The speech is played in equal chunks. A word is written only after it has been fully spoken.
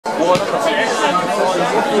Because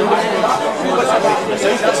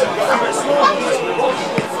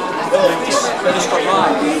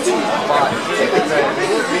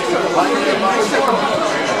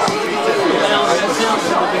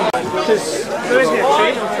there isn't a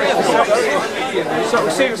train on train. So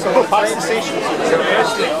we're saying something past the station.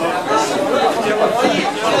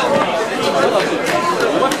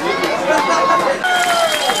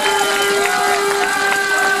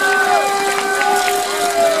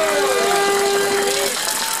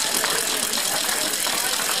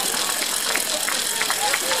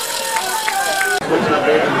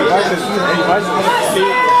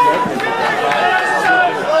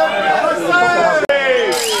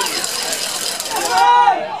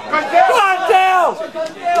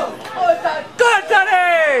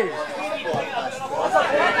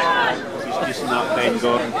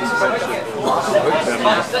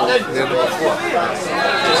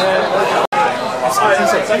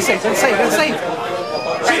 Inside.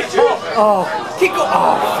 Oh, kick go.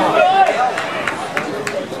 Oh.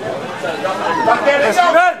 That's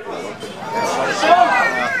good.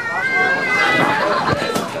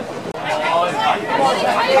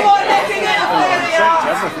 Come on, Nicky, get up there.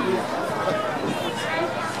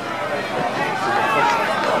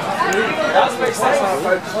 That's makes sense.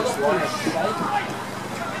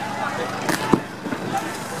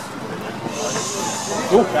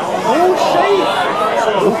 Go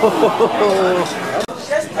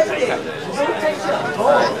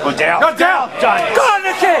down! Go down! Go on,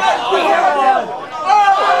 Nicky! Yes!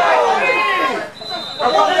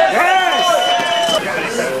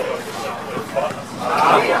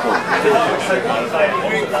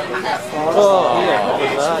 Oh, yeah, what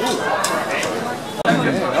was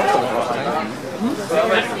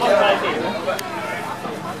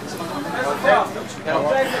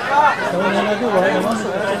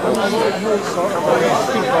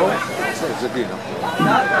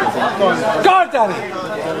Go on, Danny!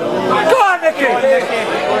 Go on, Nicky!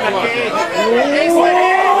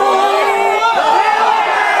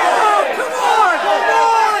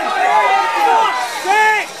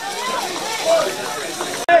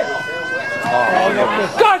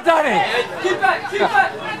 Go on, Danny! Keep back!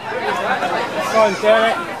 Go on,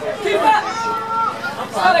 Derek! Keep back!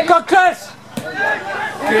 Go on, Chris!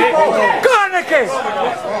 Go on, Nicky!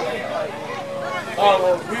 Oh,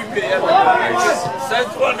 we've been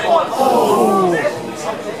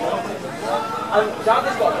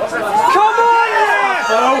Come on,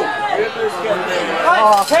 yeah!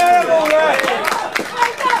 Oh, terrible, yeah!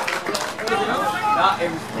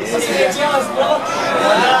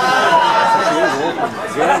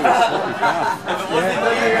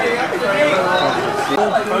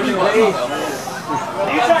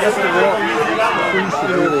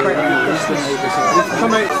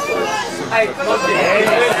 Come out.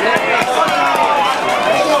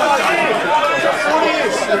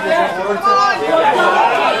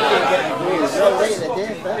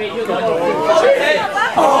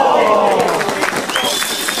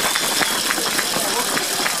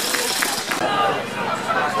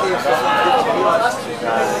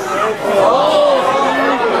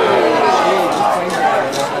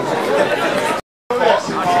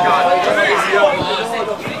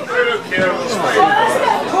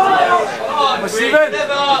 Steven!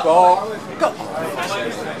 Go! Go!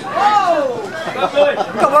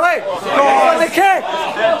 Come on, mate! Go on, Nicky!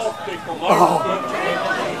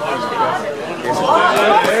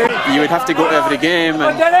 You would have to go to every game,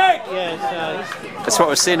 and that's what I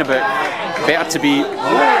was saying about better to be.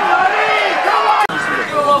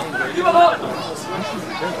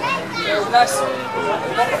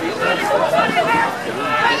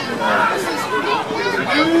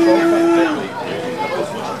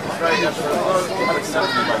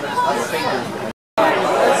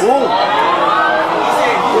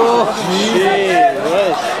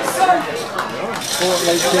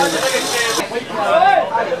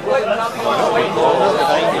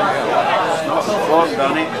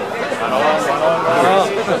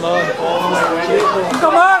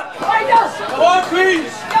 Come on! Go on,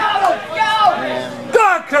 Chris! Go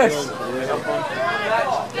on, Chris!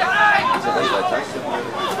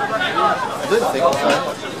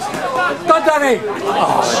 Go on, Danny!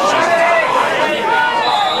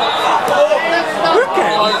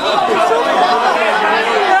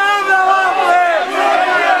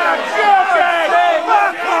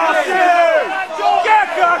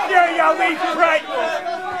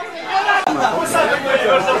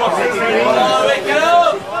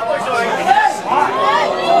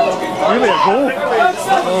 Really a goal.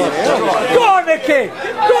 Go on, Nicky!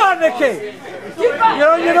 Go on, Nicky! You're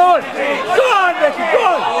on your own! Go on, Nicky! Go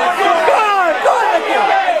on! Go on! Go on, Nicky!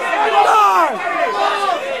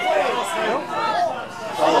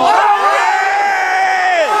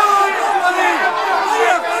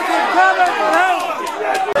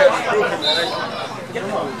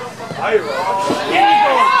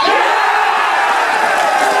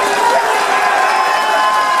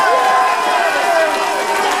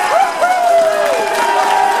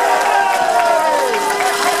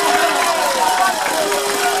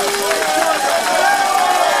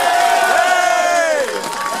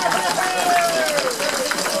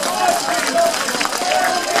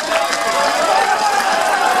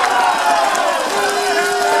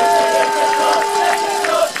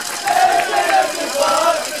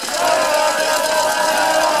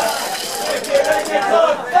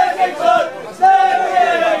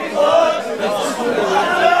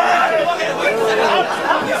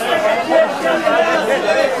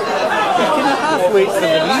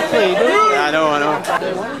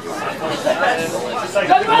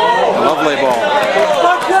 lovely ball.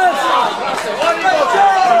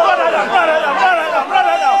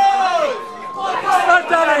 Not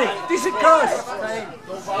Danny, decent cross.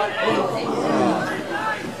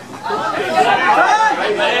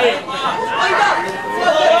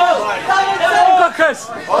 Focus.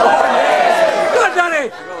 Good, Danny.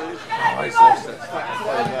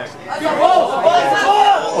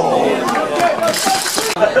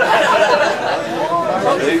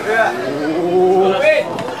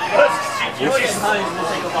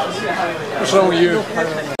 What's wrong with you?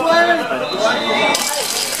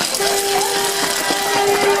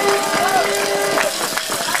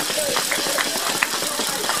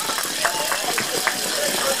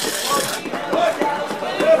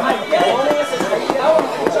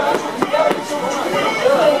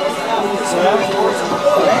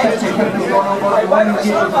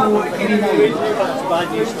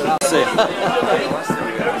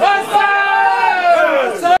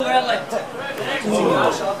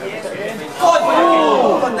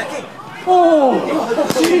 Oh,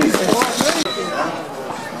 Jesus!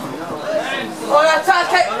 Oh, that's a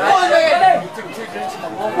kick!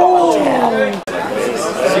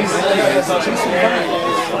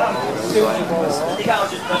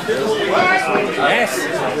 Yes!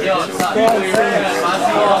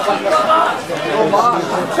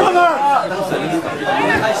 Come on!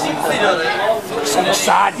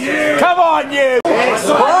 Come on, you! Go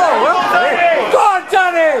on,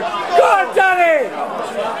 Danny! Go on, Danny!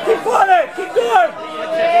 Keep on it! Keep going!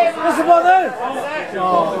 What's the ball now? Come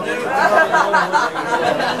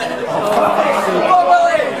on,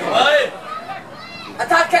 Willie!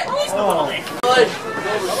 Attack it!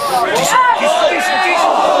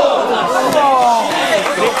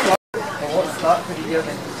 What's that? Could you hear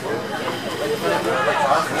me?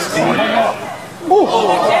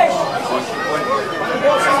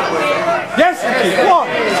 Yes, Nicky! Go on!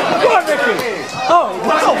 Go on, Nicky! Oh,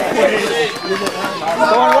 wow!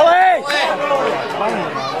 Go on, Willie!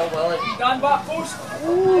 Stand back post!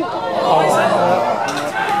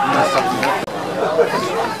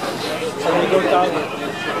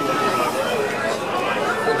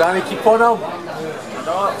 Danny, keep on now.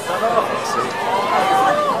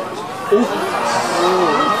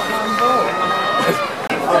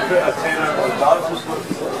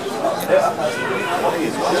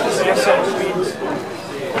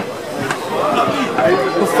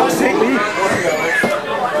 For fuck's sake, Lee.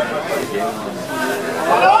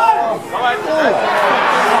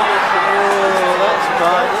 That's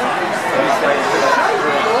bad.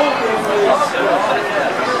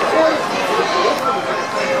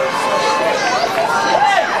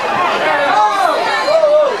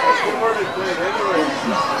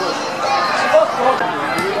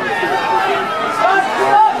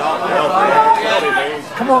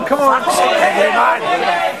 Come on, come on. Hey, man.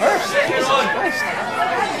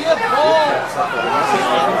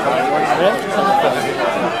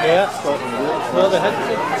 Yeah, well, they had to.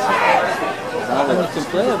 And you can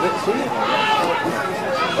play a bit too.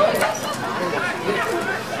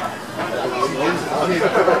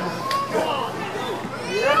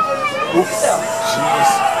 Oof, jeez.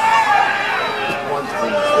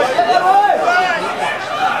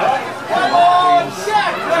 Come on,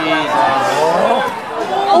 Jack!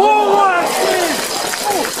 Oh, what a save!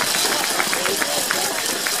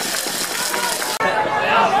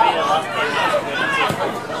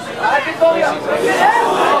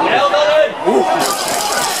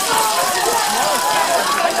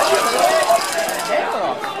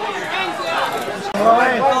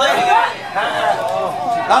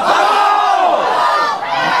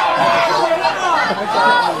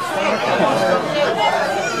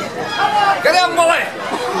 Get him, Molly!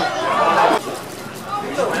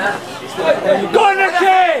 Go on,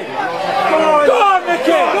 Nicky! Go on,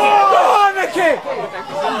 Nicky! Go on, Nicky!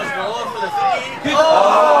 Oh,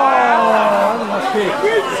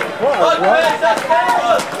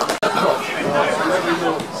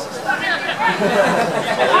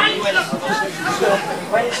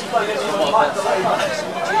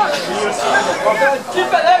 keep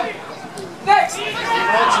it there! Next!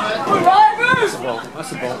 That's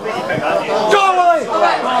the ball. Go on, Willie!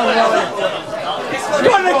 Go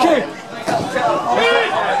on, Nicky!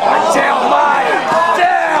 Down, mate!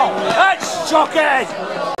 Down! That's shocking!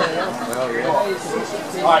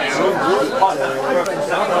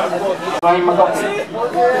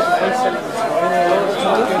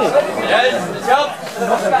 Yes, jump!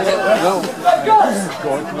 There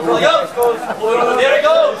it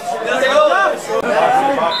goes! There it goes!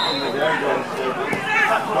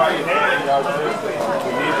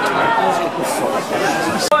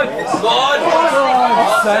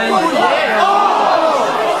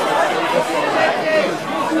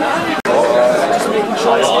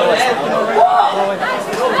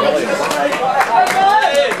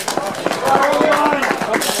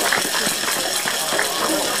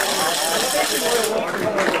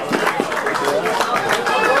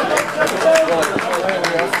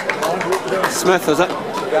 Smith, is it?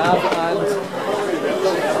 Gav and...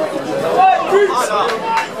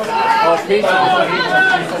 Oh, Pete.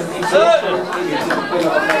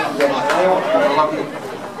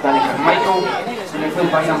 Michael, midfield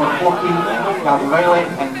by number 14, Gav Riley,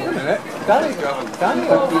 and Danny.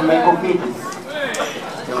 Michael Pete.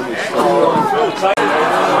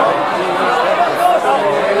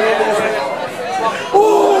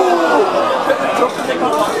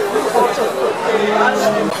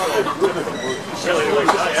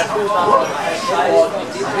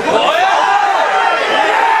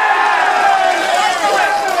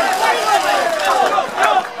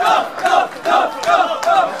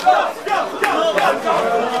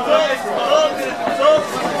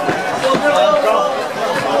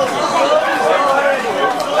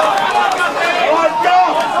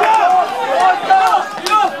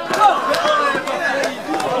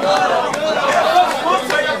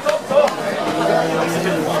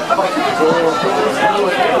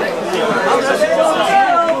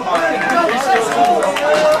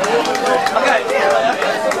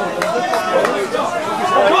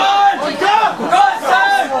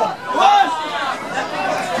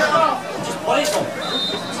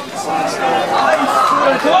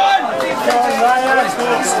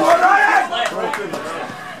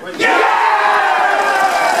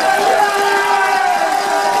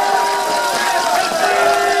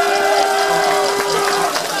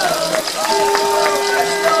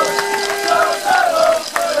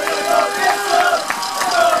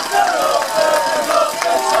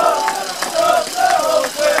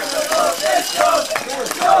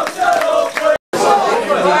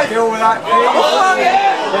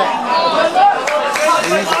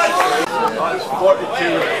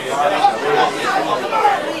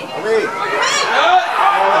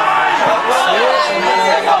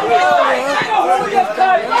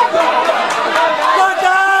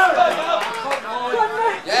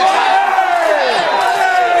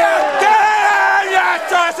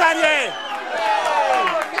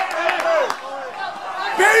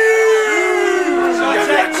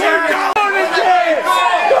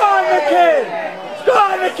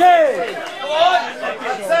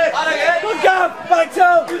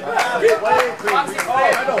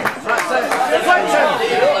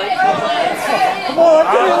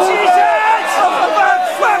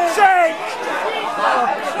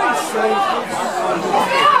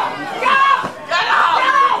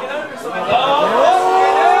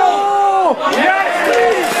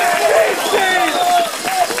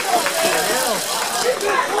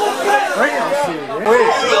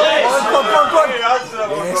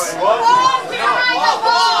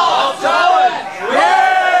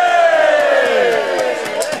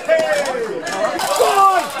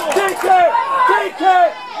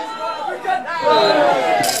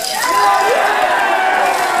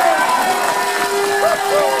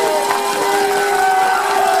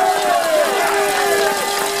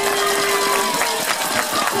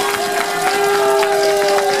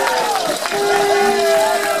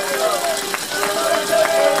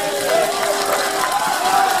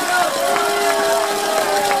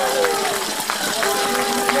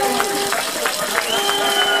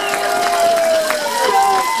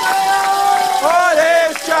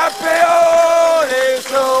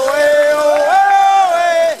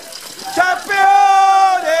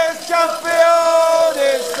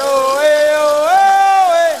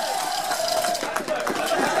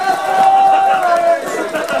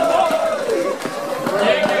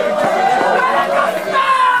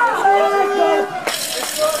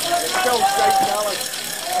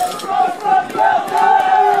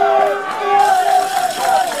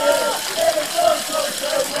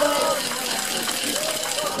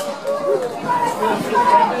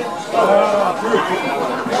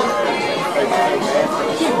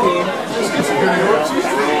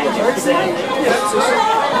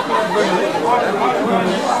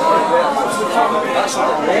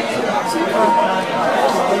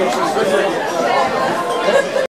 That's